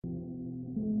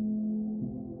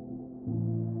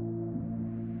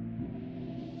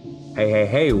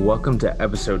Hey, welcome to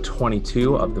episode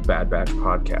 22 of the Bad Batch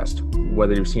podcast.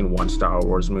 Whether you've seen one Star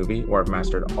Wars movie or have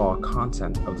mastered all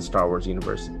content of the Star Wars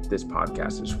universe, this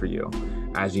podcast is for you.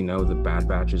 As you know, the Bad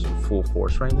Batch is in full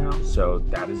force right now, so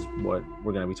that is what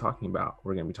we're going to be talking about.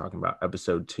 We're going to be talking about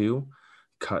episode 2,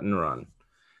 Cut and Run.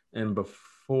 And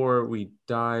before we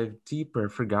dive deeper,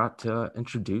 forgot to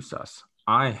introduce us.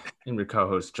 I am your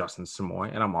co-host, Justin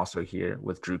Samoy, and I'm also here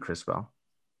with Drew Criswell.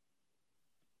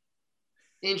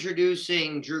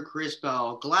 Introducing Drew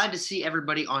Criswell. Glad to see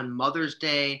everybody on Mother's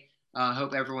Day.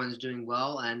 Hope everyone's doing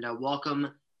well, and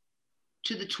welcome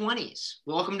to the 20s.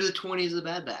 Welcome to the 20s of the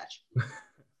Bad Batch.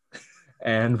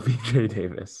 And VJ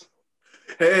Davis.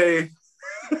 Hey.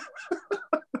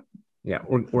 Yeah,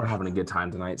 we're having a good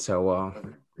time tonight. So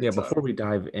before we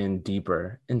dive in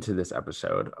deeper into this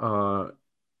episode,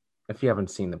 if you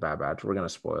haven't seen the Bad Batch, we're gonna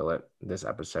spoil it this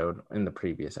episode in the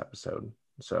previous episode.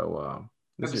 So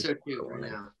episode 2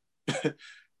 right now.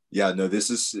 Yeah, no, this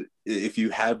is, if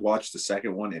you had watched the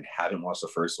second one and haven't watched the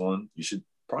first one, you should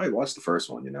probably watch the first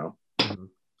one, you know? Mm-hmm.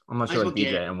 Unless you're like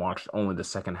BJ and watched only the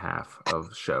second half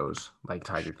of shows, like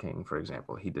Tiger King, for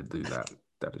example. He did do that.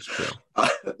 That is true.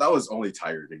 That was only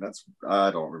Tiger King.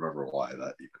 I don't remember why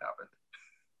that even happened.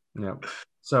 Yeah.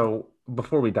 So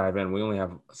before we dive in, we only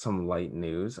have some light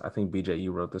news. I think BJ,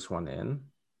 you wrote this one in.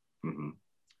 Mm-hmm.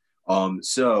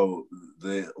 So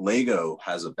the Lego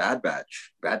has a Bad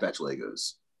Batch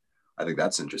Legos. I think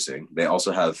that's interesting. They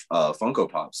also have Funko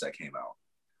Pops that came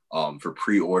out for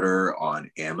pre-order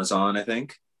on Amazon, I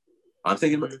think.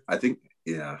 Bezo.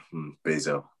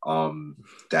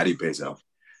 Daddy Bezo.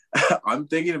 I'm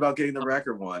thinking about getting the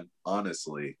Wrecker one,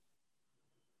 honestly.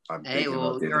 You're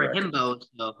a himbo,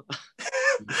 so.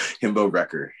 Himbo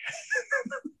Wrecker.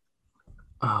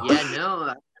 Yeah,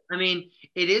 no, I mean,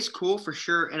 it is cool for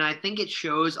sure, and I think it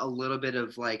shows a little bit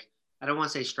of, like, I don't want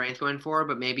to say strength going forward,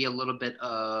 but maybe a little bit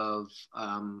of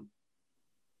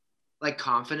like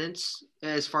confidence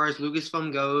as far as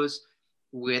Lucasfilm goes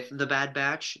with the Bad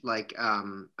Batch. Like,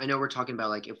 I know we're talking about,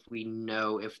 like, if we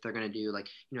know if they're gonna do, like,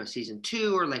 season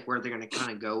 2 or like where they're gonna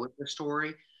kind of go with the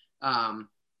story.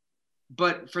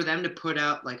 But for them to put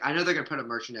out, like, I know they're gonna put up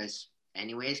merchandise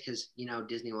anyways because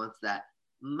Disney wants that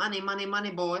money,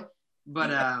 boy.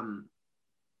 But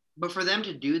for them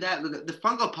to do that, the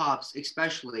Funko Pops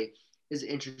especially is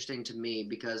interesting to me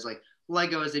because, like,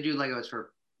 Legos, they do Legos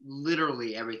for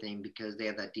literally everything because they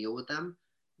have that deal with them.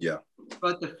 Yeah.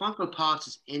 But the Funko Pops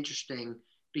is interesting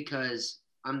because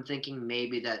I'm thinking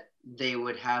maybe that they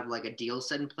would have, like, a deal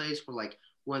set in place where, like,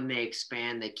 when they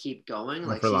expand, they keep going.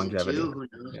 Like, season longevity. 2, who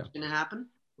knows what's going to happen.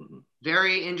 Mm-hmm.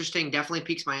 Very interesting. Definitely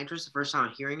piques my interest the first time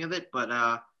I'm hearing of it,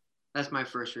 but that's my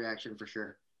first reaction for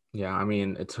sure. Yeah, I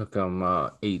mean, it took them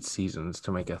 8 seasons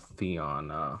to make a Theon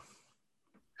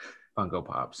Funko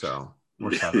Pop, so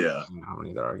we're seven. Yeah. How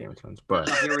many there are Game of Thrones, but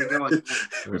here we go.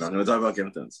 We're not going to talk about Game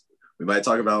of Thrones. We might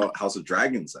talk about House of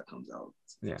Dragons that comes out.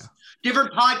 Yeah.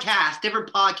 Different podcast.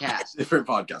 Different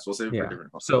podcast. We'll save it for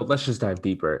different podcast. So let's just dive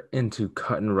deeper into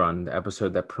Cut and Run, the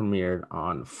episode that premiered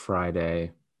on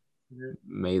Friday,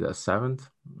 May the 7th.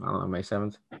 I don't know, May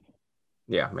 7th.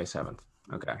 Yeah, May 7th.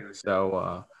 Okay.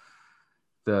 So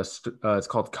it's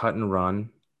called Cut and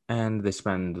Run, and they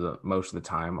spend most of the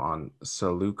time on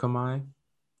Saleucami.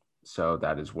 So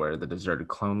that is where the deserted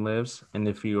clone lives. And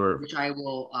if you're... Which I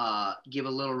will give a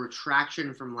little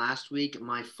retraction from last week.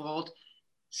 My fault.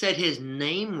 Said his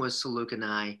name was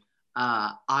Saleucami.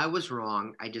 I was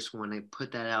wrong. I just want to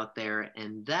put that out there.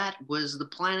 And that was the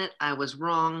planet. I was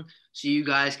wrong. So you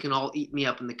guys can all eat me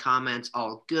up in the comments.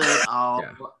 All good. I'll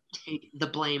take the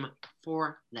blame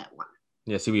for that one.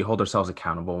 Yeah, see, we hold ourselves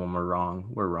accountable when we're wrong.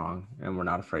 We're wrong, and we're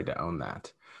not afraid to own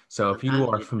that. So if you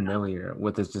are familiar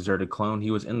with this deserted clone,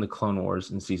 he was in the Clone Wars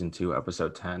in Season 2,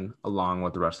 Episode 10, along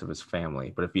with the rest of his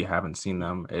family. But if you haven't seen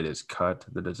them, it is Cut,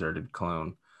 the deserted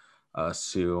clone.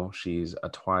 Sue, she's a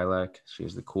Twi'lek. She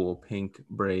has the cool pink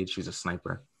braid. She's a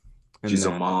sniper. And she's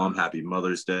a mom. Happy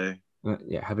Mother's Day.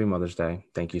 Yeah, happy Mother's Day.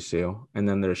 Thank you, Sue. And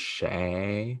then there's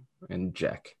Shay and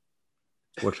Jack,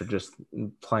 which are just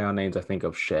play on names, I think,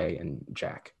 of Shay and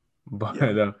Jack. But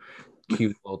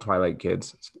cute little Twilight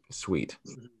kids. Sweet.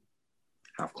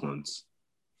 Half clones.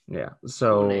 Yeah.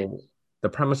 So the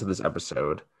premise of this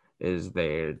episode is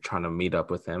they're trying to meet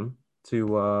up with him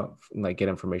to get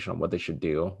information on what they should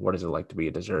do. What is it like to be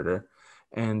a deserter?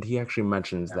 And he actually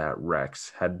mentions that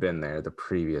Rex had been there the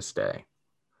previous day.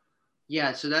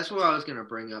 Yeah, so that's what I was going to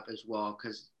bring up as well,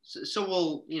 because so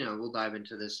we'll dive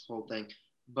into this whole thing.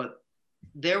 But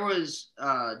there was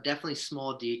definitely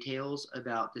small details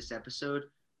about this episode,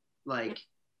 like,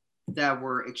 that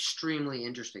were extremely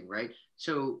interesting, right?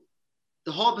 So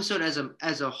the whole episode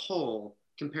as a whole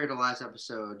compared to last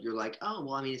episode, you're like, oh,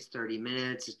 well, I mean, it's 30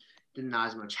 minutes. Did not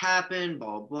as much happen,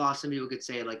 blah, blah, blah. Some people could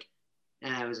say, like,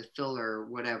 it was a filler or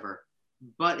whatever.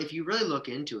 But if you really look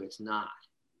into it, it's not.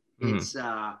 It's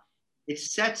it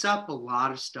sets up a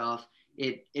lot of stuff.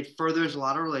 It furthers a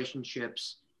lot of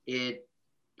relationships. It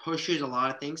pushes a lot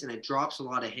of things, and it drops a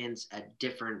lot of hints at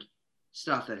different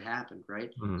stuff that happened,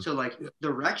 right? So, like,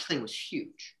 the Rex thing was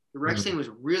huge. The Rex thing was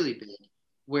really big,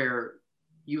 where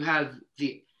you have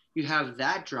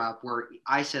that drop where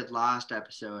I said last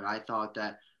episode I thought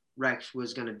that Rex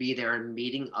was going to be there and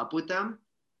meeting up with them.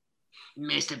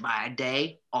 Missed it by a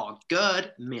day. All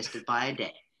good. Missed it by a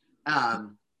day.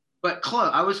 But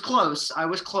close. I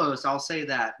was close. I'll say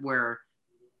that, where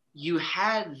you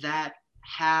had that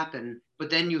happen, but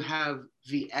then you have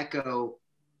the Echo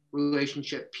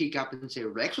relationship peak up and say,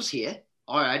 Rex was here.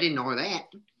 Oh, I didn't know that.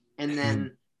 And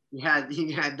then you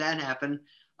had that happen,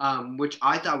 which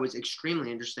I thought was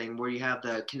extremely interesting, where you have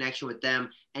the connection with them.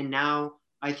 And now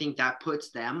I think that puts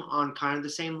them on kind of the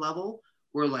same level,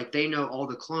 where, like, they know all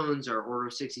the clones are Order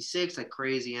 66, like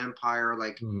Crazy Empire,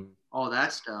 like all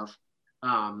that stuff.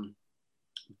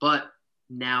 But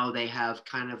now they have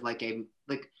kind of like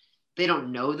they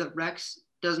don't know that Rex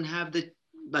doesn't have the,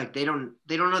 like, they don't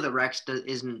know that Rex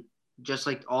isn't just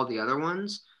like all the other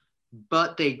ones,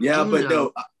 but they do know.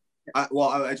 No,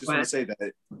 I just want to say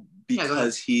that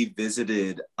because he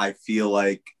visited, I feel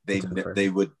like they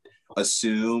would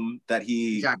assume that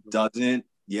he doesn't.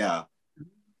 Yeah.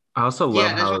 I also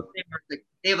love how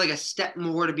they have like a step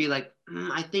more to be like,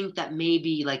 I think that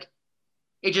maybe, like,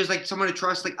 it's just like someone to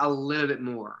trust, like, a little bit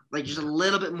more, like just a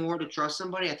little bit more to trust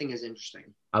somebody. I think is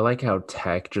interesting. I like how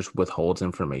Tech just withholds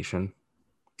information.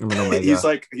 I mean, Omega, he's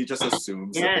like, he just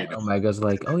assumes that they know. Omega's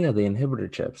like, oh yeah, the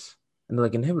inhibitor chips, and they're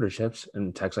like, inhibitor chips,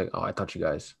 and Tech's like, oh, I thought you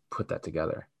guys put that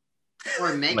together.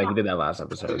 Or Omega, like he did that last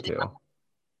episode too.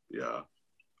 Yeah,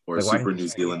 or like, Super New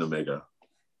Zealand Omega.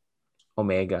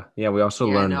 Yeah, we also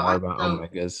learned more about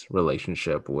Omega's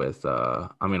relationship with, all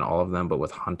of them, but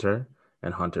with Hunter.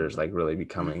 And Hunter's like really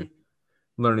becoming,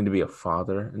 learning to be a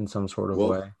father in some sort of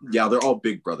way. Yeah, they're all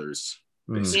big brothers.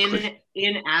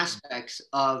 In aspects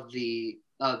of the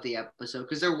episode,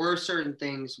 because there were certain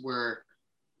things where,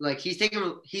 like, he's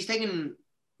taken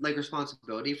like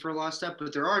responsibility for a lot of stuff,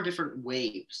 but there are different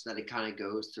waves that it kind of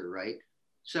goes through, right?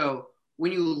 So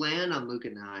when you land on Luke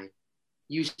and I,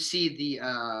 you see the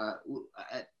I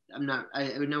know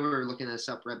we were looking this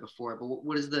up right before, but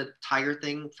what is the tiger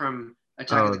thing from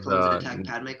Attack of the Clones and Attack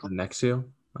Padme called? Nexu,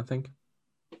 I think.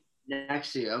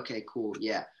 Nexu, okay, cool,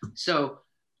 yeah. So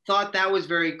thought that was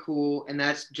very cool, and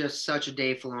that's just such a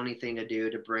Dave Filoni thing to do,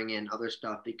 to bring in other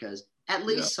stuff, because at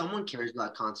least someone cares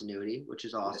about continuity, which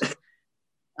is awesome.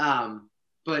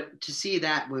 But to see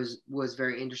that was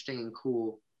very interesting and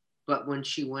cool. But when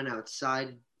she went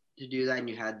outside to do that, and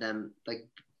you had them like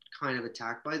kind of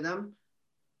attacked by them,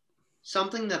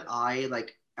 something that I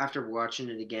like after watching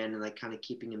it again and like kind of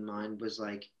keeping in mind was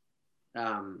like,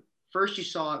 first you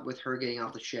saw it with her getting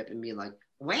off the ship and being like,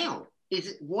 wow,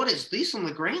 what is this on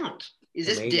the ground? Is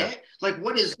this dirt? Like,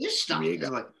 what is this stuff? It's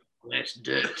like, that's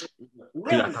dirt.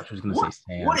 Dude, I thought she was gonna say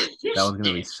sand. What is this? That was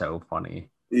gonna be so funny.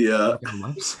 Yeah. I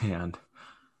love sand.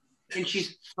 And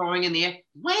she's throwing in the air.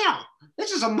 Wow,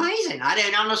 this is amazing. I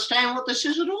didn't understand what this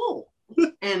is at all.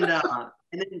 And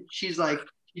then she's like,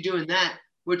 she's doing that,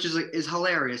 which is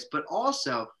hilarious, but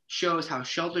also shows how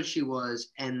sheltered she was,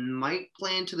 and might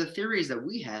play into the theories that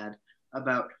we had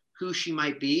about who she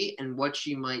might be and what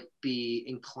she might be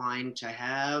inclined to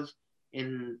have,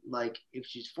 in like if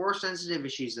she's force sensitive,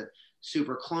 if she's a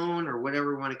super clone or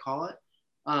whatever we want to call it.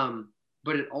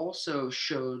 But it also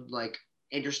showed like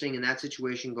interesting in that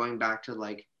situation, going back to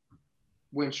like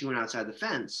when she went outside the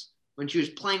fence, when she was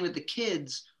playing with the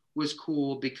kids, was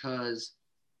cool because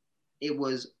it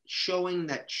was showing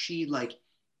that she like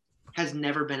has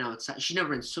never been outside. She's never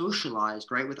been socialized,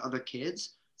 right, with other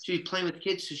kids. She's playing with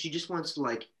kids, so she just wants to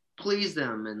like please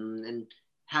them and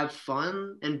have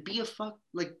fun and be a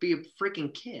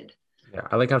freaking kid. Yeah,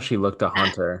 I like how she looked at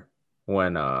Hunter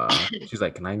when she's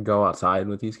like, "Can I go outside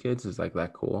with these kids? Is like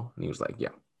that cool?" And he was like, "Yeah."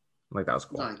 Like that was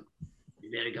cool. Like,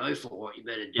 you better go for it. You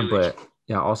better do it. But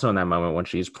yeah, also in that moment when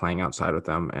she's playing outside with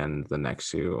them and the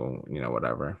Nexu,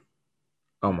 whatever,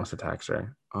 almost attacks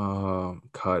her.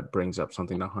 Cut brings up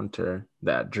something to Hunter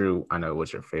that, Drew, I know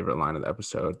was your favorite line of the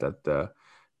episode, that the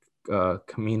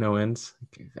Kaminoans,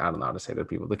 I don't know how to say to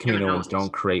people, the Kaminoans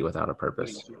don't create without a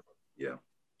purpose. Yeah.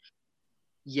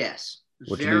 Yes.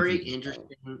 Very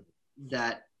interesting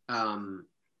that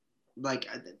like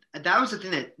that was the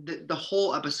thing that the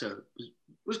whole episode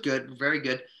was good, very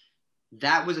good.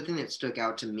 That was the thing that stuck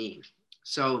out to me.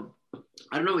 So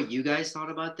I don't know what you guys thought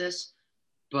about this,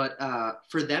 But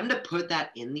for them to put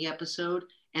that in the episode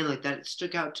and like that, it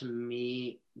stuck out to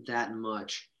me that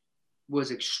much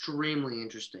was extremely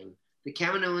interesting. The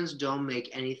Kaminoans don't make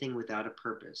anything without a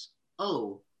purpose.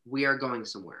 Oh, we are going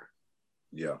somewhere.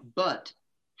 Yeah. But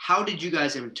how did you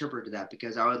guys interpret that?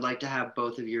 Because I would like to have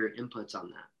both of your inputs on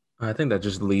that. I think that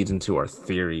just leads into our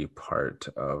theory part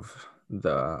of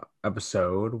the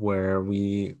episode where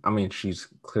she's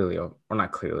clearly, or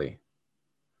not clearly,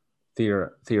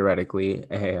 theoretically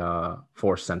a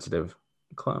force sensitive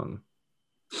clone.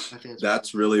 I think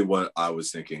That's really what I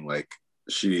was thinking. Like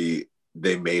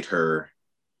they made her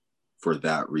for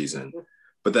that reason.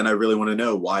 But then I really want to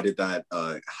know, why did that,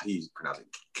 how do you pronounce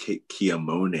it?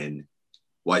 Kiamonin,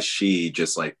 why she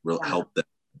just like help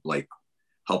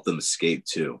them escape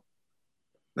too?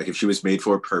 Like if she was made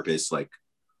for a purpose, like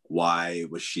why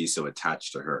was she so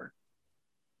attached to her?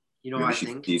 You know, maybe I she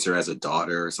think sees her as a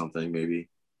daughter or something. Maybe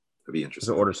that'd be Is it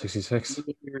interesting. Order 66?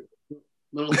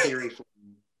 Little theory for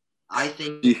me. I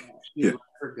think Yeah. she let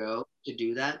her go to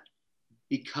do that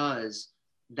because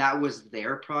that was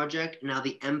their project. Now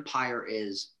the Empire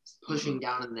is pushing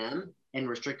down on them and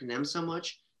restricting them so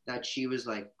much that she was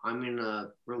like, I'm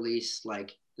gonna release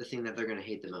like the thing that they're gonna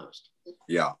hate the most.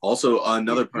 Yeah. Also,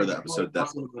 another part of the episode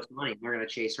that money, they're gonna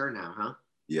chase her now, huh?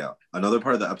 yeah, another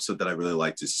part of the episode that I really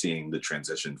liked is seeing the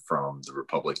transition from the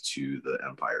Republic to the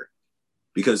Empire,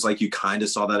 because like you kind of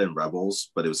saw that in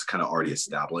Rebels, but it was kind of already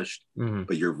established. Mm-hmm.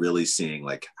 But you're really seeing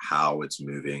like how it's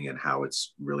moving and how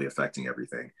it's really affecting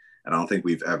everything. And I don't think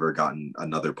we've ever gotten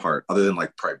another part other than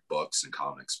like probably books and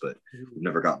comics, but we've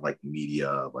never gotten like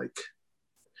media, like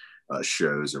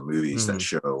shows or movies that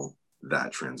show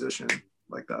that transition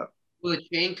like that. Well, the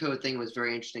chain code thing was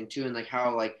very interesting too, and like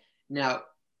how like now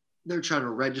they're trying to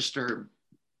register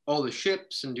all the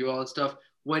ships and do all that stuff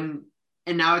and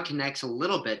now it connects a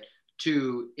little bit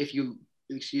to if you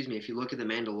look at the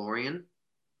Mandalorian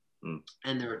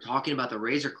and they're talking about the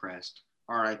Razor Crest,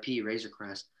 RIP Razor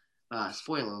Crest,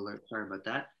 spoiler alert, sorry about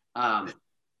that.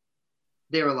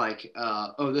 They were like,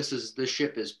 this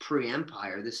ship is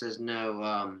pre-Empire. This has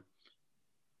no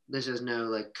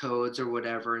like codes or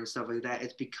whatever and stuff like that.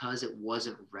 It's because it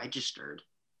wasn't registered.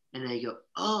 And then you go,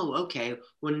 oh, okay.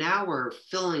 Well, now we're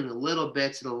filling the little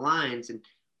bits of the lines and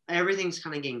everything's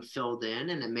kind of getting filled in,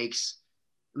 and it makes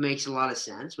a lot of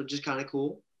sense, which is kind of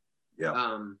cool.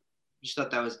 Yeah. Just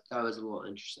thought that was a little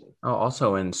interesting. Oh,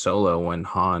 also in Solo, when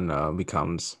Han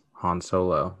becomes Han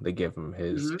Solo, they give him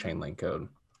his chain link code.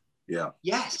 Yeah.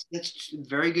 Yes, that's a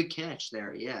very good catch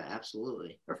there. Yeah,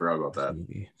 absolutely. I forgot about that.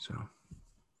 Movie, so.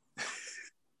 I'm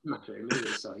not very movie,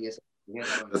 so yes. Yeah,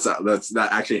 that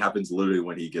actually happens literally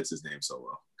when he gets his name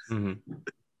Solo. Mm-hmm.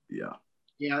 Yeah.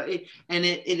 Yeah, it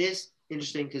is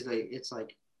interesting because it's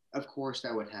like, of course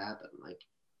that would happen, like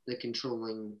the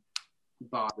controlling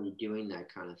body doing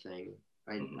that kind of thing.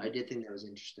 I did think that was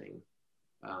interesting,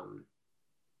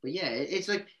 but yeah, it's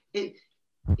like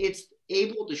it's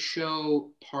able to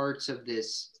show parts of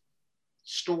this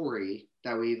story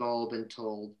that we've all been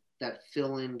told that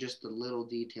fill in just the little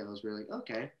details. We're like,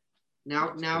 okay.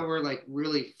 Now we're like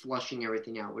really flushing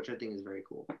everything out, which I think is very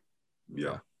cool.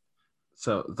 Yeah.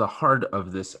 So the heart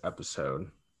of this episode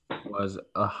was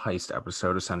a heist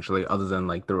episode, essentially, other than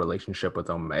like the relationship with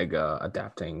Omega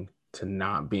adapting to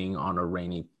not being on a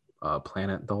rainy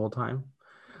planet the whole time.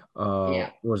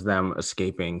 Was them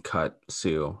escaping Cut,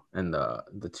 Sue, and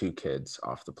the two kids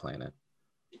off the planet.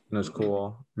 And it was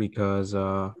cool because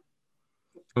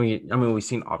we've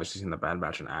obviously seen the Bad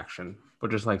Batch in action,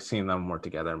 but just like seeing them work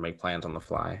together and make plans on the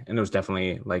fly. And it was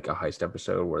definitely like a heist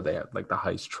episode where they had like the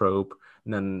heist trope,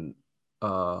 and then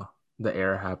the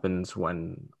error happens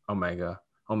when Omega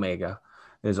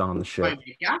is on the ship.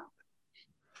 Yeah.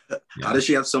 How does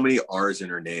she have so many R's in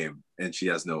her name and she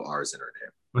has no R's in her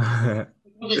name?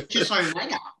 It's just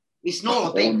Omega. It's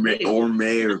not a big name.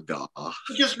 Omega.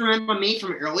 You just remember me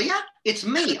from earlier? It's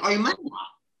me, Omega.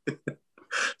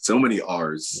 So many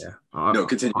R's. Yeah. No,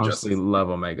 continue. Honestly, Justin. love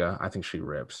Omega. I think she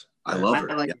rips. I love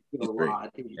her. I like yeah, her a lot. I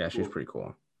think she's pretty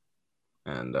cool.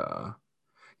 And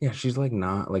she's like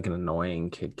not like an annoying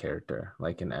kid character,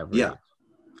 like in every. Yeah.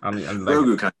 Like,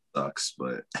 Grogu kind of sucks,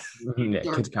 but yeah,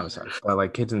 kids kind of suck. But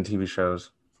like kids in TV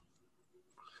shows.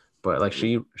 But like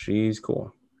she's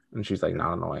cool, and she's like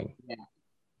not annoying. Yeah.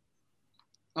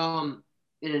 And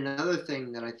another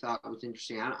thing that I thought was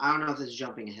interesting. I don't know if this is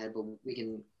jumping ahead, but we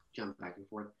can jump back and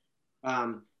forth.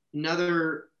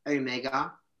 Another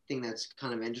Omega thing that's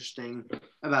kind of interesting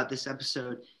about this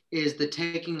episode is the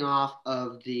taking off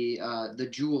of the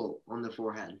jewel on the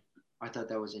forehead. I thought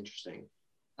that was interesting.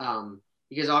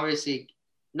 Because obviously,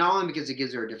 not only because it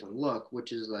gives her a different look,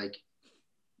 which is like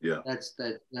Yeah. That's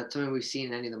something we've seen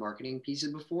in any of the marketing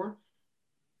pieces before.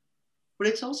 But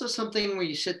it's also something where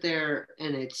you sit there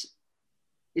and it's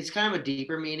kind of a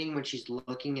deeper meaning when she's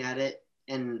looking at it.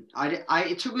 And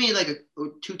it took me like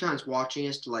 2 times watching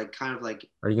this to like kind of like.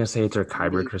 Are you gonna say it's her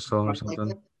kyber crystal or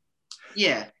something?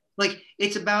 Yeah, like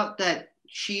it's about that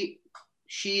she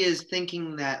is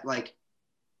thinking that like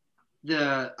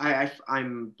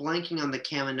I'm blanking on the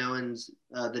Kaminoans,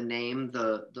 the name,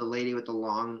 the lady with the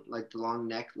long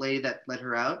neck lady that let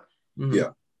her out. Mhm.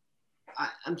 Yeah.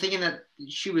 I'm thinking that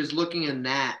she was looking in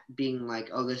that being like,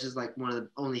 oh, this is like one of the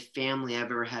only family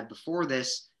I've ever had before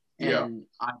this. And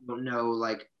I don't know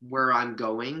like where I'm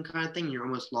going kind of thing. You're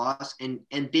almost lost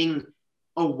and being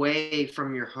away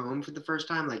from your home for the first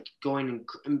time, like going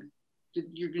and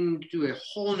you're going to do a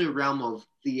whole new realm of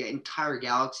the entire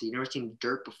galaxy. You've never seen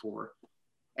dirt before.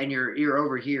 And you're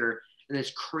over here and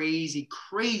there's crazy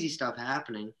stuff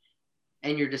happening.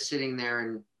 And you're just sitting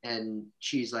there and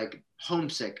she's like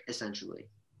homesick essentially.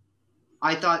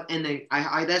 I thought, and then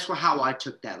I that's how I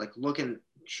took that, like looking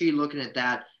at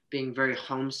that, being very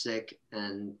homesick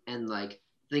and like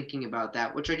thinking about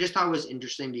that, which I just thought was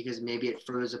interesting because maybe it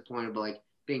furthers a point of like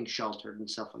being sheltered and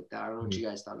stuff like that. I don't know what you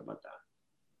guys thought about that.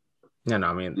 Yeah, no,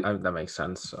 I mean that makes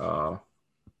sense. Yeah,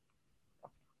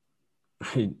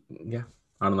 I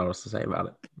don't know what else to say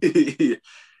about it.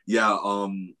 Yeah.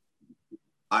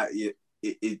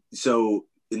 So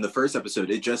in the first episode,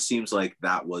 it just seems like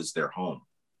that was their home.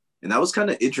 And that was kind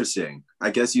of interesting.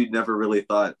 I guess you'd never really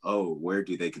thought, oh, where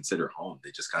do they consider home? They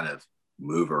just kind of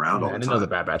move around all the time. I didn't know the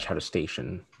Bad Batch had a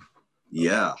station.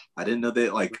 Yeah, I didn't know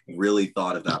they like really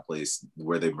thought of that place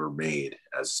where they were made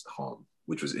as home,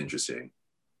 which was interesting.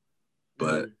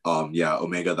 But yeah,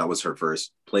 Omega, that was her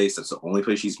first place. That's the only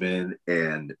place she's been.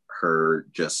 And her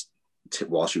just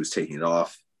while she was taking it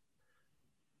off,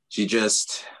 she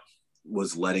just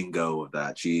was letting go of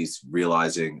that. She's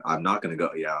realizing I'm not going to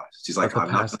go. Yeah. She's like,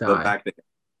 I'm not going to go back there.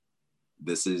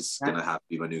 This is going to have to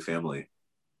be my new family.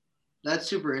 That's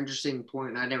super interesting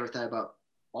point. I never thought about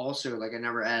also, like I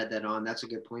never added that on. That's a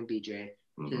good point, BJ,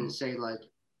 to say like,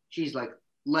 she's like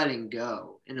letting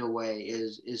go in a way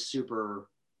is super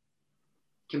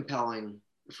compelling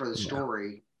for the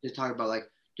story to talk about like,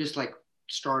 just like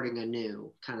starting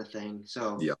anew kind of thing.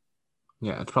 So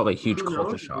yeah, it's probably a huge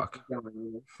culture shock.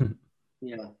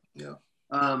 Yeah.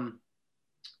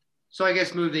 So I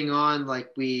guess moving on, like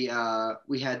we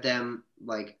had them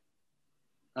like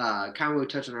kind of what we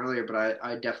touched on earlier, but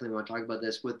I definitely want to talk about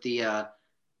this with the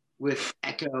with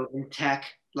Echo and Tech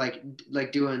like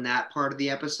doing that part of the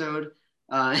episode.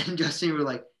 And Justin, you were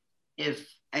like, if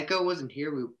Echo wasn't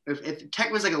here, if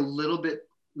Tech was like a little bit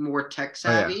more tech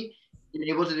savvy and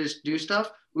able to just do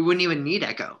stuff, we wouldn't even need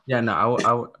Echo. Yeah, no,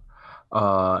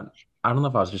 I don't know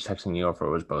if I was just texting you or if it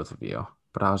was both of you,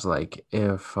 but I was like,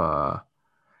 if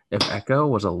Echo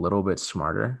was a little bit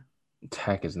smarter,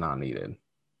 Tech is not needed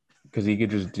because he could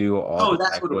just do all the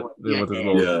tech with his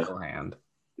little hand,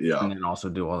 and then also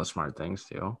do all the smart things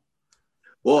too.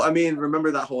 Well, I mean,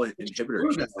 remember that whole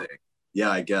inhibitor chip thing? Yeah,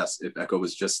 I guess if Echo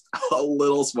was just a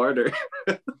little smarter.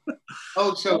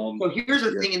 So here's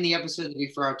the thing in the episode that we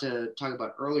forgot to talk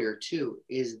about earlier too,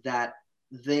 is that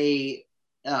they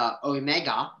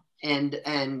Omega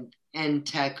and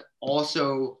Tech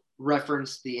also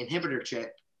referenced the inhibitor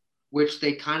chip, which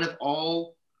they kind of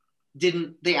all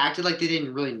they acted like they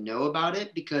didn't really know about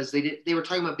it because they were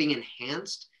talking about being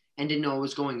enhanced and didn't know what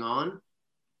was going on,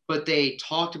 but they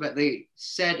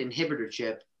said inhibitor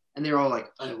chip and they're all like,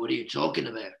 hey, what are you talking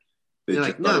about? They're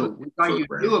like, no, we thought you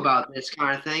knew about this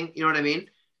kind of thing. You know what I mean?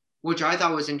 Which I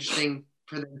thought was interesting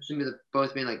for them to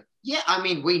both being like, yeah, I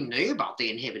mean, we knew about the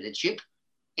inhibited chip.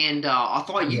 And I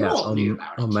thought you all knew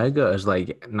about it. Omega is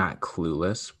like not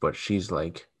clueless, but she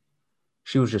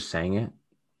was just saying it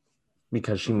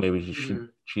because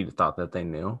she thought that they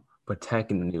knew. But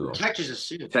Tech knew. Tech just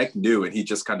assumed. Tech knew, and he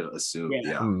just kind of assumed.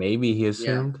 Yeah. Maybe he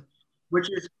assumed. Yeah.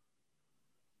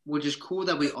 Which is cool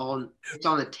that it's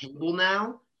on the table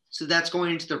now. So that's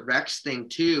going into the Rex thing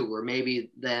too, where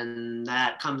maybe then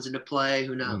that comes into play.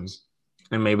 Who knows?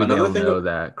 And maybe they'll know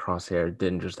that Crosshair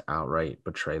didn't just outright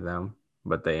betray them,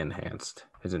 but they enhanced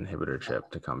his inhibitor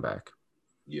chip to come back.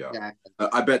 Yeah. Exactly.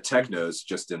 I bet Tech knows,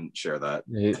 just didn't share that.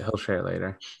 He'll share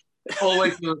later.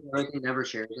 Always knows everything, never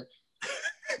shares it.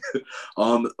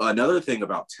 Another thing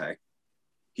about Tech,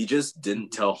 he just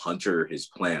didn't tell Hunter his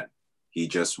plan. He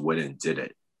just went and did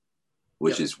it,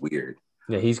 which is weird.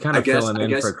 Yeah, he's kind of filling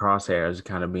in for Crosshair as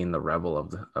kind of being the rebel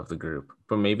of the group,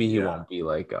 but maybe he won't be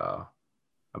like a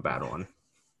bad one.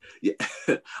 Yeah,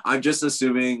 I'm just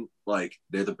assuming like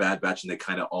they're the Bad Batch and they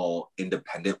kind of all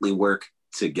independently work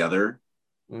together.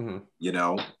 You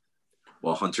know,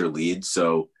 while Hunter leads.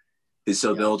 So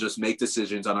they'll just make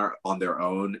decisions on their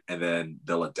own, and then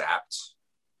they'll adapt.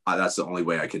 That's the only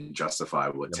way I can justify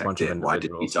what Tech did. Why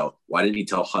didn't he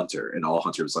tell Hunter? And all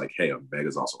Hunter was like, "Hey,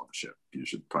 Omega's also on the ship. You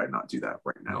should probably not do that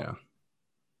right now." Yeah.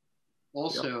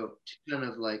 Also, to kind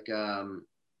of like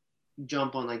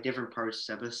jump on like different parts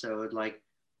of this episode, like,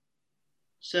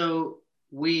 so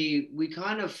we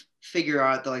kind of figure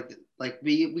out that like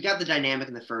we got the dynamic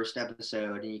in the first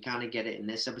episode, and you kind of get it in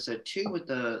this episode too with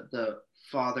the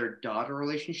father-daughter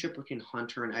relationship between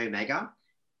Hunter and Omega.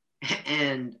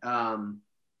 And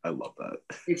I love that.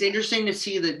 It's interesting to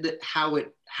see how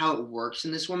it works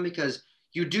in this one, because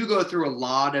you do go through a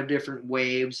lot of different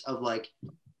waves of like,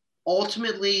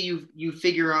 ultimately you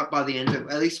figure out by the end of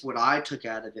it, at least what I took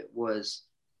out of it was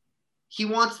he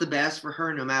wants the best for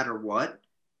her no matter what.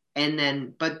 And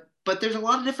then but there's a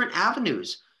lot of different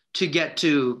avenues to get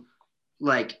to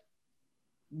like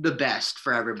the best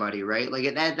for everybody, right?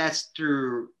 Like that's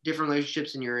through different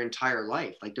relationships in your entire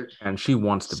life. Like and she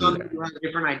wants to be there. Some have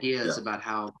different ideas about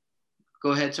how.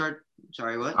 Go ahead, sorry,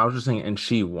 what? I was just saying, and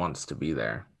she wants to be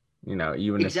there. You know,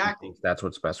 even if she thinks that's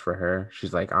what's best for her,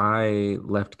 she's like, I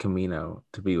left Camino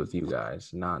to be with you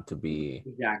guys, not to be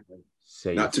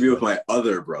safe. Not to be with my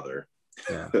other brother.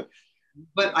 Yeah.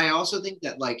 But I also think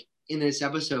that like in this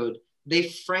episode, they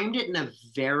framed it in a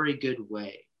very good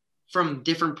way from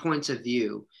different points of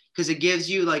view, because it gives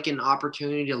you like an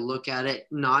opportunity to look at it,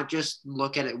 not just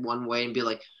look at it one way and be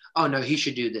like, oh no, he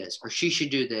should do this, or she should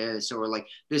do this, or like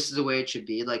this is the way it should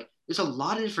be. Like there's a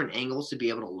lot of different angles to be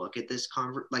able to look at this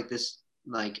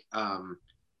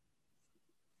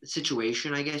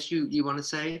situation, I guess you want to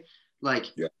say. Like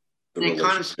it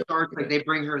kind of starts like they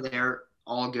bring her there,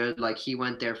 all good. Like he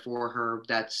went there for her.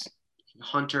 That's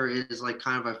Hunter is like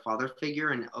kind of a father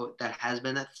figure, and that has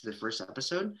been that through the first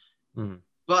episode. Mm-hmm.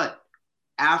 But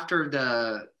after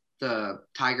the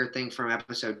tiger thing from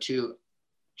episode 2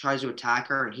 tries to attack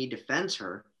her and he defends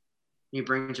her, he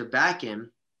brings her back in,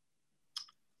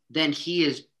 then he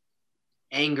is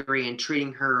angry and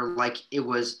treating her like it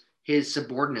was his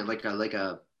subordinate, like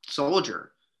a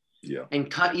soldier. Yeah.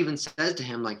 And Cut even says to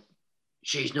him, like,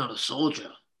 she's not a soldier.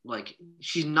 Like,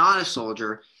 she's not a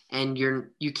soldier, and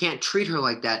you can't treat her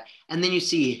like that. And then you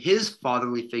see his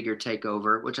fatherly figure take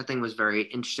over, which I think was very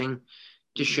interesting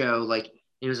to show, like,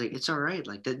 it was like, it's all right.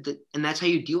 Like and that's how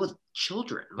you deal with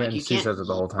children. Like, and you she can't says it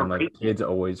the whole time, like kids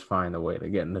always find a way to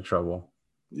get into trouble.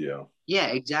 Yeah. Yeah,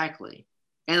 exactly.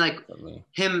 And like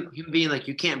him being like,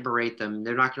 you can't berate them.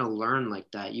 They're not going to learn like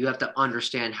that. You have to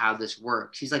understand how this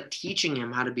works. He's like teaching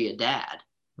him how to be a dad,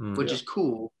 which is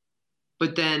cool.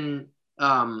 But then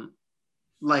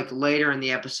like later in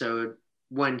the episode,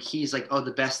 when he's like, oh,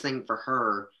 the best thing for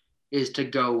her is to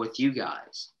go with you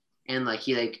guys. And like,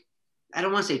 he like, I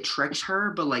don't want to say tricks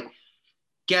her, but like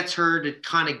gets her to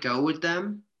kind of go with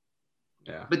them.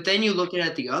 Yeah. But then you look at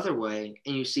it the other way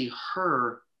and you see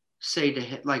her say to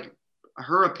him, like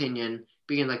her opinion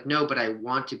being like, no, but I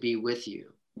want to be with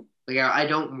you. Like, I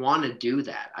don't want to do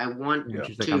that. I want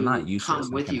she's like, I'm not useless,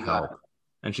 come with you guys.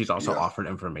 And she's also offered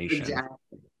information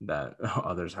exactly. that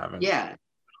others haven't. Yeah.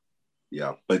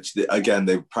 Yeah. But again,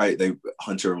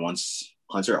 Hunter,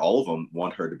 all of them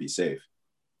want her to be safe.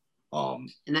 And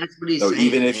that's what he's so saying.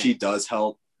 Even if she does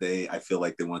help, I feel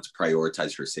like they want to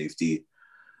prioritize her safety.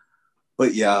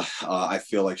 But yeah, I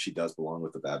feel like she does belong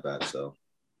with the Bad Batch. So.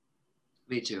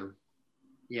 Me too.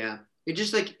 Yeah. It's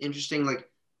just like interesting, like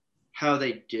how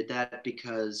they did that,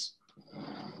 because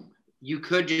you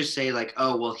could just say like,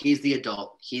 oh, well, he's the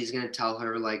adult. He's going to tell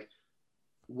her like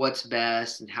what's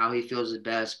best and how he feels is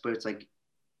best. But it's like,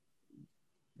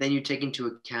 then you take into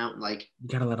account, like, you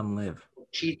got to let him live.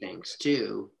 She thinks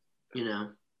too, you know?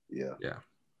 Yeah. Yeah.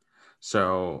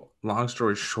 So long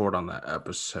story short on that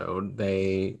episode,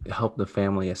 they help the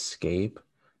family escape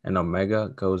and Omega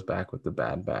goes back with the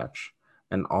Bad Batch.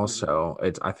 And also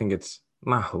I think it's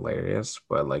not hilarious,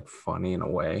 but like funny in a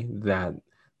way that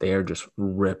they are just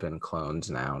ripping clones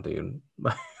now, dude.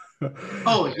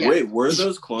 Oh, yeah. Wait, were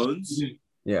those clones?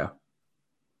 Yeah.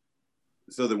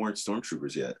 So they weren't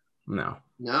stormtroopers yet? No,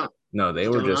 they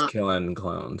were just killing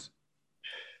clones.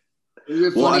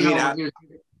 Well, I mean,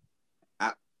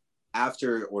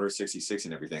 after Order 66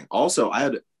 and everything. Also,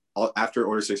 after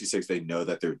Order 66, they know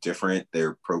that they're different.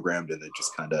 They're programmed, and they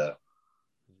just kind of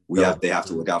they have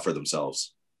to look out for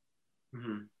themselves.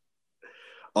 Mm-hmm.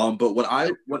 But what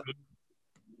I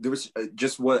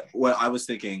was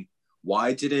thinking.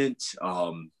 Why didn't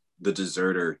the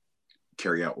deserter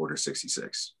carry out Order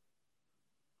 66?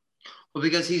 Well,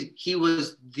 because he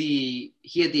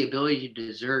had the ability to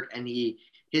desert, and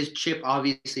his chip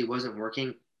obviously wasn't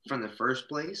working from the first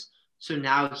place. So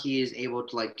now he is able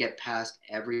to like get past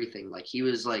everything. Like he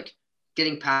was like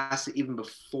getting past it even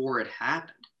before it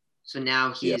happened. So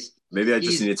now he's maybe I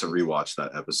just needed to rewatch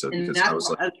that episode because I was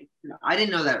like, I didn't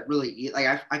know that really.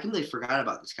 Like I completely forgot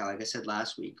about this guy. Like I said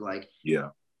last week, like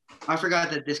I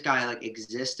forgot that this guy like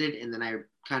existed, and then I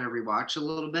kind of rewatched a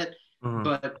little bit.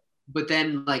 But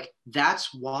then like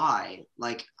that's why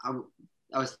like I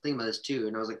was thinking about this too,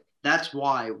 and I was like, that's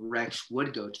why Rex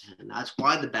would go to him. That's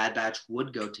why the Bad Batch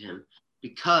would go to him,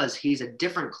 because he's a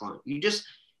different clone. You just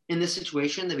in this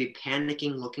situation, they'd be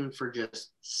panicking, looking for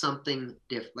just something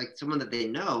different, like someone that they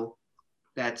know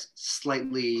that's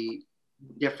slightly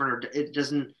different, or it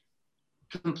doesn't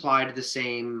comply to the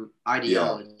same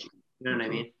ideology. You know what I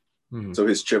mean? Mm-hmm. So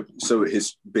his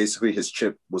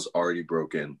chip was already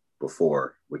broken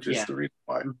before, which is the reason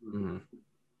why. Mm-hmm.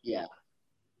 Yeah.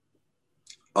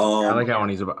 I like how when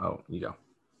he's about. Oh, you go.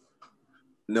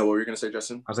 No, what were you gonna say,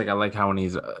 Justin? I was like, I like how when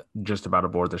he's just about to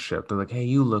board the ship, they're like, "Hey,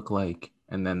 you look like,"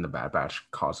 and then the Bad Batch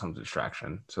cause some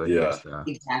distraction. So exactly. I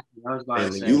was about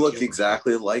to say, you look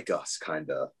exactly like us,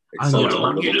 kinda. You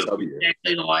look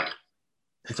exactly like.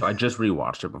 So I just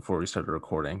rewatched it before we started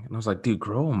recording, and I was like, "Dude,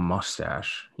 grow a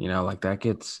mustache." You know, like that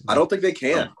gets. I don't think they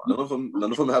can. None of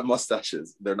them have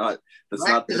mustaches. They're not. That's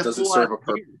not. It doesn't serve a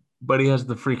purpose. But he has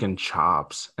the freaking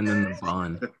chops and then the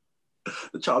bun.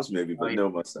 The chops maybe, but no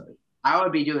mustache. I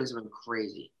would be doing something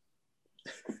crazy.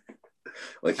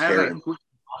 Like hair and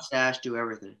mustache, do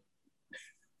everything.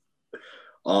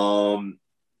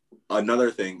 Another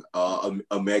thing,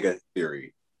 Omega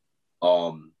theory.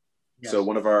 So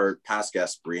one of our past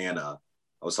guests, Brianna,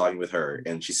 I was talking with her,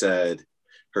 and she said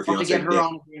her fiance to get her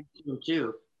on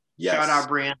too. Yes. Shout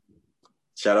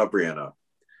out Brianna.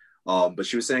 But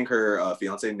she was saying her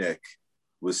fiance Nick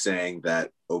was saying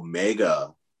that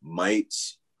Omega might.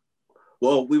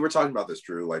 Well, we were talking about this,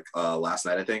 Drew, like last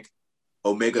night, I think.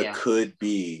 Omega could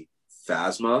be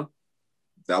Phasma.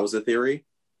 That was a theory.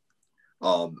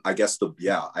 I guess the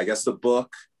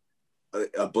book,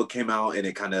 a book came out, and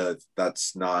it kind of,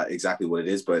 that's not exactly what it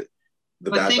is, but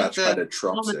the Bad Batch kind of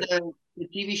trumps it. The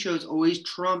TV shows always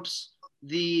trumps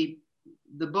the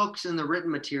books and the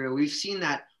written material. We've seen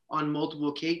that on multiple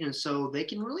occasions, so they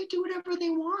can really do whatever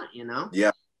they want, you know? Yeah.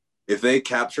 If they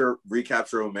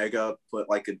recapture Omega, put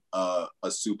like a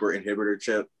super inhibitor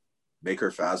chip, make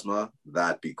her Phasma,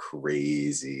 that'd be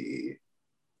crazy.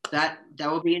 That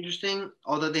would be interesting.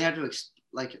 Although they have to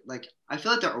like I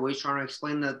feel like they're always trying to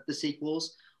explain the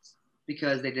sequels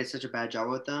because they did such a bad job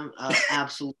with them.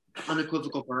 Absolute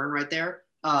unequivocal burn right there.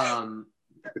 Don't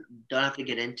have to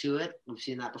get into it. We've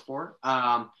seen that before.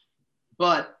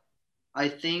 But I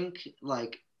think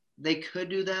like they could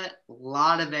do that. A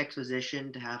lot of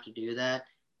exposition to have to do that.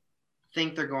 I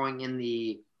think they're going in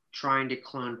the trying to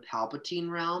clone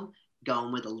Palpatine realm,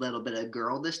 going with a little bit of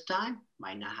girl this time.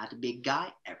 Might not have to be a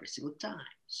guy every single time.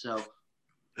 So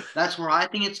that's where I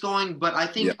think it's going. But I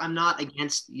think I'm not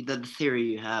against the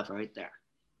theory you have right there.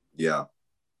 Yeah.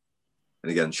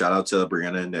 And again, shout out to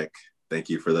Brianna and Nick. Thank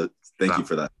you for that.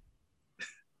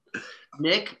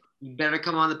 Nick, you better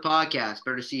come on the podcast.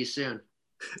 Better see you soon.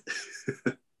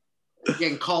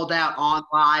 Getting called out on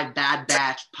live Bad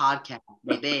Batch podcast,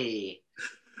 baby.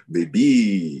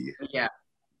 Yeah.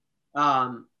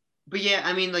 But yeah,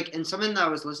 I mean, like, and something that I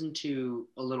was listening to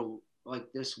a little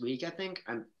like this week, I think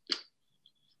I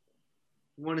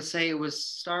want to say it was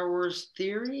Star Wars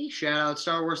Theory. Shout out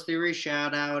Star Wars Theory.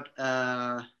 Shout out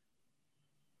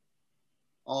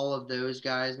all of those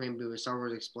guys. Maybe it was Star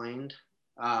Wars Explained.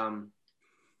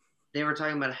 They were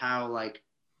talking about how like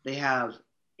they have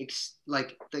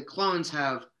like the clones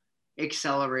have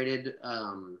accelerated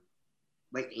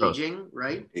like aging,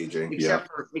 right? Except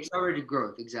for accelerated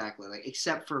growth, exactly. Like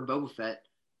except for Boba Fett.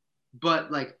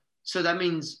 But like so that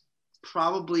means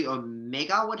probably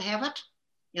Omega would have it,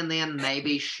 and then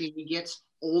maybe she gets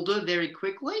older very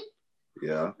quickly.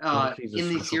 Yeah.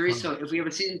 In the series. So if we have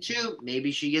a season 2,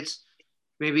 maybe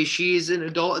she's an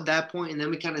adult at that point, and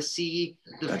then we kind of see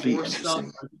the Force stuff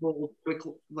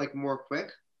more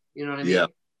quick. You know what I mean?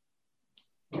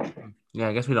 Yeah,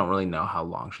 I guess we don't really know how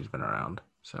long she's been around.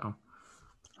 So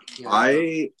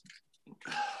I'm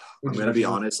gonna be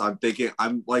honest.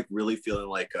 I'm like really feeling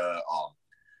like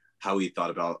how he thought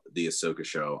about the Ahsoka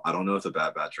show. I don't know if the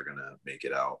Bad Batch are gonna make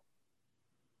it out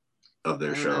of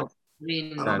their show. I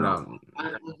mean, I don't know.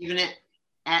 I'm giving it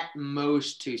at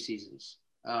most 2 seasons.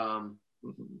 I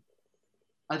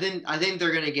think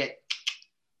they're gonna get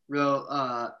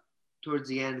real towards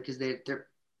the end because they're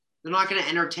not gonna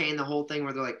entertain the whole thing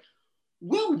where they're like,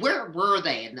 well, where were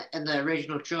they in the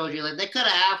original trilogy? Like they could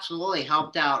have absolutely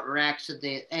helped out Rex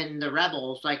and the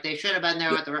Rebels. Like they should have been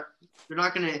there with the.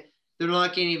 They're they're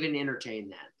not going to even entertain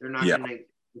that. They're not Yeah. going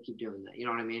to keep doing that. You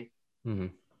know what I mean? Mm-hmm.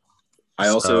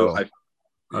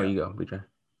 You go, BJ.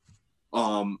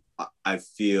 I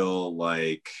feel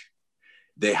like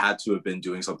they had to have been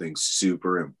doing something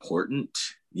super important,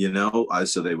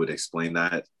 so they would explain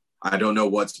that. I don't know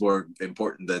what's more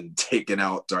important than taking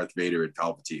out Darth Vader and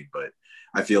Palpatine, but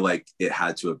I feel like it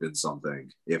had to have been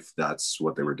something if that's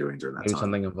what they were doing during that Maybe time.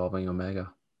 something involving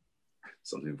Omega.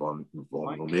 Something involving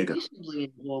Omega.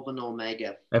 Maybe involving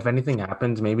Omega. If anything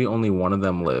happens, maybe only one of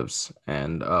them lives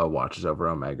and watches over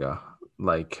Omega,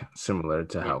 like similar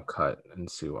to how Cut and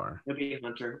Sue are. Maybe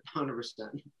Hunter,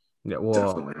 100%. Yeah, well,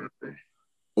 definitely.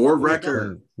 Or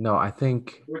Wrecker. No, I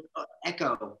think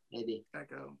Echo, maybe.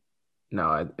 Echo.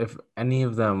 No, if any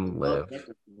of them live,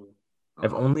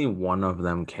 if only one of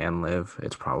them can live,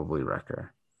 it's probably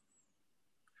Wrecker.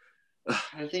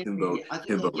 I think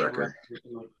Himbo Wrecker.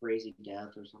 Some crazy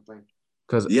death or something.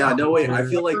 No way. I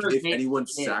feel like if anyone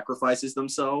sacrifices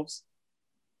themselves,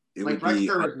 it would be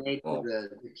Wrecker was made for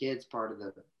the kids part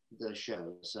of the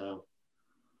show. So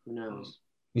who knows?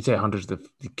 You'd say Hunter's the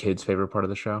kid's favorite part of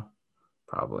the show?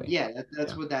 Probably. Yeah,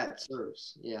 that's what that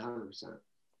serves. Yeah, 100%.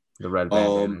 The red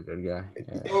bandana, good guy.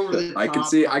 Yeah. I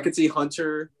could see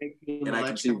Hunter and I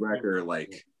can see Wrecker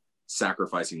like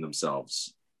sacrificing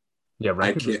themselves. Yeah,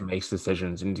 Wrecker just makes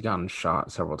decisions and he's gotten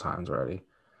shot several times already.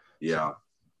 Yeah.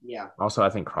 Yeah. Also, I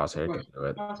think Crosshair can do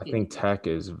it. I think Tech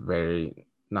is very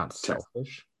not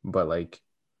selfish, but like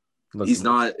he's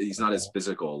not as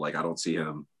physical. Like I don't see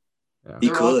him. Yeah. He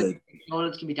could.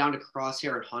 Opponents can be down to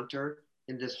Crosshair and Hunter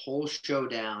in this whole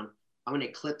showdown. I'm going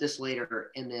to clip this later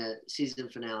in the season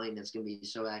finale, and it's going to be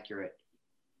so accurate.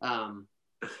 And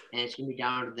it's going to be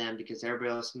down to them because everybody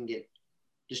else can get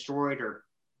destroyed or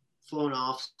flown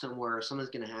off somewhere. Something's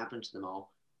going to happen to them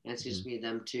all. And it's just going to be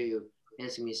them two. And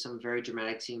it's going to be some very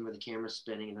dramatic scene where the camera's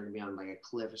spinning and they're going to be on like a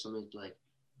cliff or something. Like,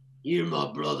 you're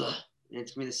my brother. And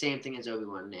it's going to be the same thing as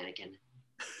Obi-Wan and Anakin.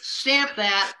 Stamp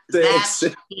that. That's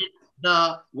in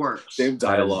the works. Same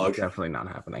dialogue. Definitely not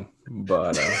happening.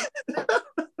 But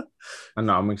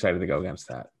no, I'm excited to go against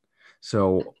that.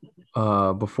 So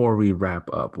before we wrap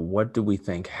up, what do we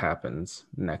think happens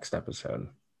next episode?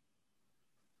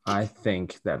 I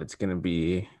think that it's going to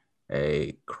be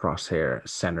a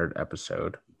Crosshair-centered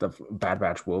episode. The Bad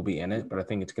Batch will be in it, but I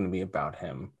think it's going to be about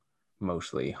him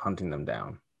mostly hunting them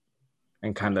down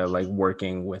and kind of like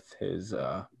working with his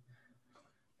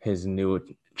new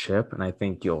chip. And I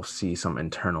think you'll see some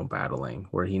internal battling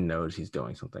where he knows he's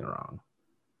doing something wrong.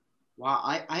 Wow,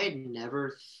 I had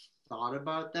never thought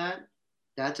about that.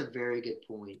 That's a very good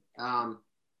point.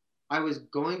 I was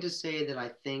going to say that I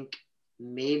think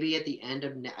maybe at the end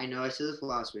of I know I said this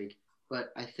last week,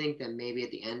 but I think that maybe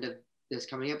at the end of this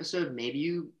coming episode, maybe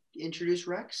you introduce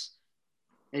Rex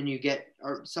and you get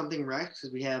or something Rex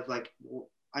because we have like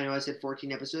I know I said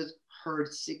 14 episodes,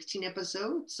 heard 16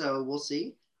 episodes, so we'll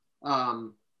see.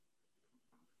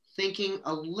 Thinking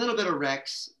a little bit of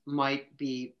Rex might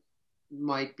be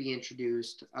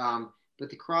introduced, but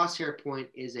the Crosshair point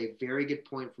is a very good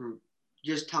point from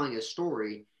just telling a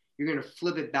story. You're going to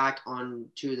flip it back on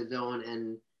to the villain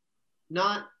and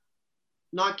not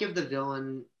give the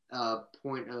villain a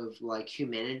point of like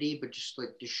humanity, but just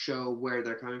like to show where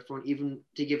they're coming from, even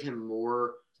to give him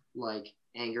more like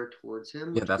anger towards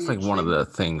him. Yeah, that's like one of the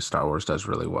things Star Wars does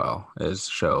really well is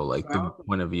show like the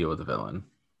point of view of the villain.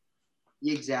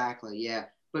 Exactly, yeah.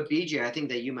 But BJ, I think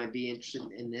that you might be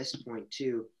interested in this point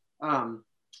too.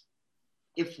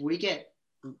 If we get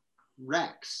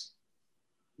Rex,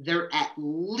 there at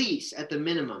least, at the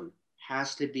minimum,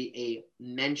 has to be a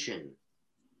mention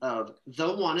of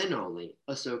the one and only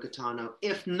Ahsoka Tano,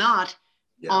 if not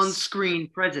on-screen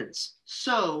presence.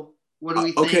 So, what do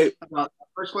we think about the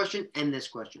first question and this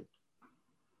question?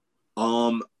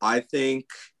 I think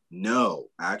no,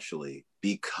 actually,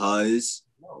 because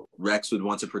Rex would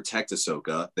want to protect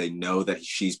Ahsoka. They know that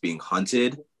she's being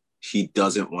hunted. He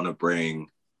doesn't want to bring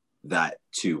that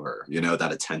to her,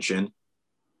 that attention.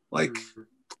 Like,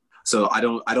 so I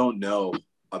don't know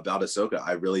about Ahsoka.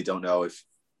 I really don't know if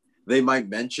they might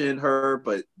mention her,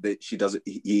 but she doesn't.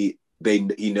 He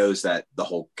knows that the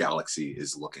whole galaxy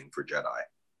is looking for Jedi.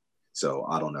 So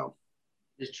I don't know.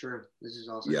 It's true. This is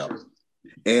also true.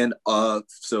 And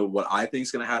so what I think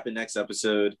is going to happen next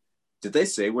episode, did they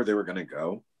say where they were going to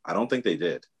go? I don't think they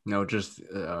did. No, just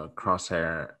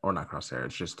Crosshair, or not Crosshair.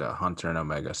 It's just Hunter and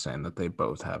Omega saying that they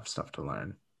both have stuff to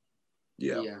learn.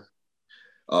 Yeah.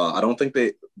 I don't think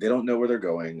they don't know where they're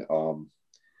going.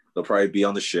 They'll probably be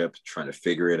on the ship trying to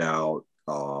figure it out.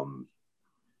 I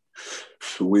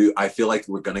feel like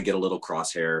we're going to get a little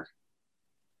Crosshair.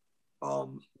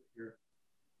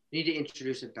 need to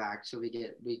introduce it back so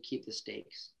we keep the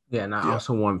stakes. Yeah, and I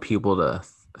also want people to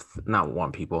not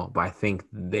want people, but I think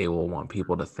they will want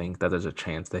people to think that there's a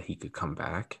chance that he could come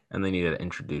back, and they need to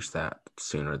introduce that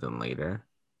sooner than later.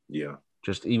 Yeah.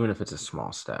 Just even if it's a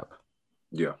small step.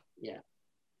 Yeah. Yeah.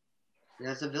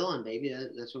 That's a villain, baby.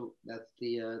 That's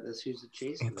who's the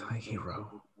chasing.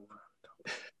 Anti-hero.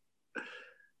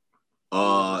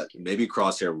 Maybe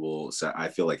Crosshair will. I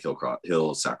feel like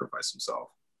he'll sacrifice himself.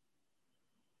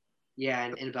 Yeah,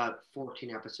 in about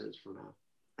 14 episodes from now.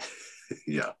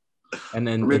 Yeah. And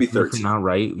then maybe if you're 13. not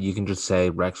right, you can just say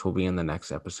Rex will be in the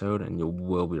next episode, and you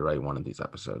will be right one of these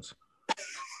episodes.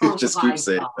 Just keep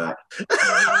saying that.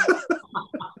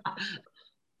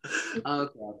 Okay.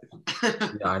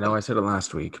 Yeah, I know I said it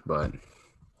last week, but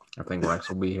I think Rex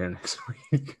will be here next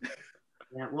week.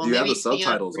 Yeah, well, you have maybe the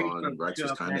subtitles Theon on. Rex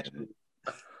was kind of in it.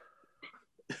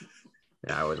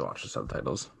 Yeah, I always watch the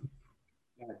subtitles.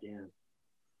 God damn.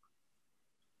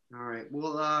 All right.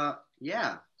 Well,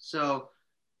 yeah. So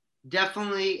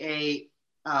definitely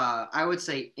I would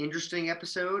say interesting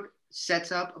episode.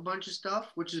 Sets up a bunch of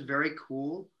stuff, which is very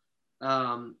cool.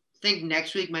 Think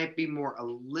next week might be a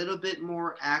little bit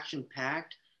more action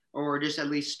packed, or just at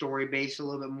least story based a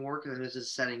little bit more, because this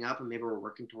is setting up and maybe we're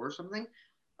working towards something.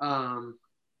 But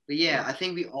yeah, I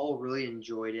think we all really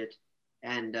enjoyed it,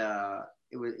 and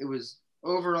it was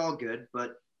overall good.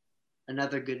 But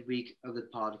another good week of the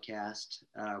podcast.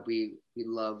 We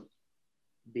love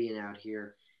being out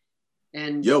here.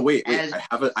 And wait.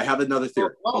 I have another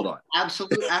theory. Hold on.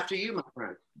 Absolutely, after you, my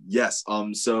friend. Yes.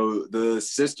 So the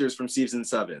sisters from season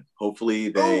 7. Hopefully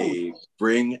they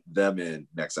bring them in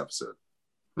next episode.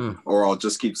 Or I'll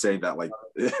just keep saying that,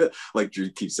 like Drew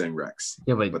keeps saying Rex.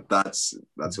 Yeah, but that's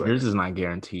what yours is not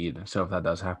guaranteed. So if that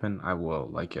does happen, I will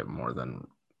like it more than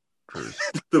Drew's.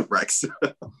 The Rex.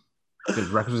 Because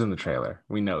Rex was in the trailer.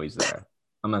 We know he's there,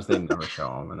 unless they never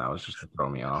show him, and that was just to throw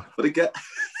me off. But again,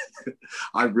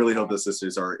 I really hope the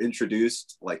sisters are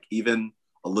introduced, like even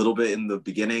a little bit in the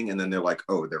beginning, and then they're like,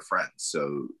 oh, they're friends,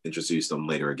 so introduce them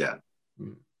later again.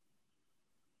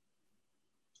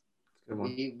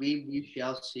 We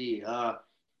shall see.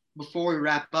 Before we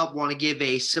wrap up, want to give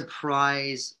a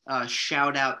surprise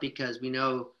shout out, because we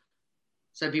know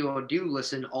some people do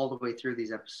listen all the way through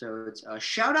these episodes.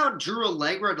 Shout out Drew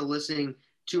Allegra to listening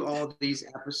to all these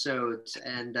episodes,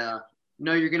 and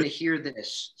know you're going to hear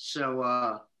this.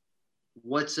 So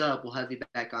what's up? We'll have you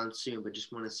back on soon, but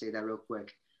just want to say that real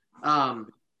quick.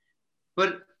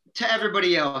 But to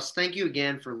everybody else, thank you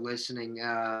again for listening.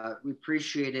 We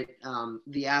appreciate it.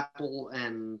 The Apple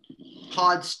and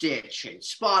Podstitch and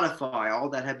Spotify, all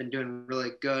that have been doing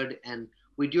really good, and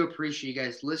we do appreciate you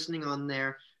guys listening on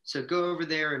there. So go over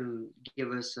there and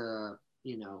give us a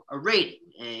rating,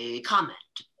 a comment,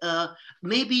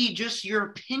 maybe just your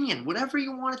opinion, whatever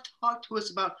you want to talk to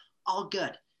us about. All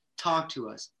good. Talk to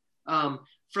us.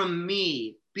 From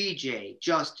me, BJ,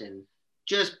 Justin,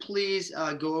 just please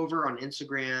go over on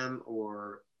Instagram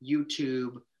or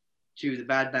YouTube to the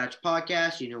Bad Batch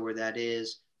Podcast. You know where that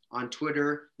is. On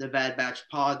Twitter, the Bad Batch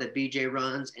Pod that BJ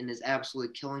runs and is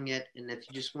absolutely killing it. And if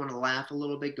you just want to laugh a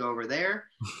little bit, go over there.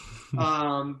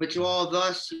 But to all of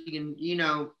us, you can,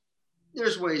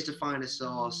 there's ways to find us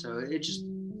all. So it's just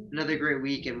another great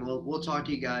week, and we'll talk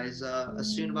to you guys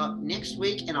soon about next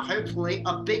week, and hopefully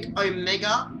a big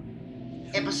Omega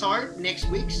episode next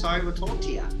week. Sorry we'll talk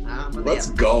to you. Let's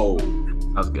go.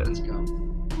 That was good. Let's go.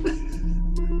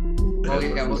 Well,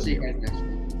 yeah, we'll see you guys next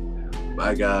week.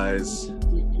 Bye, guys.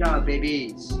 Good job,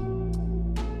 babies.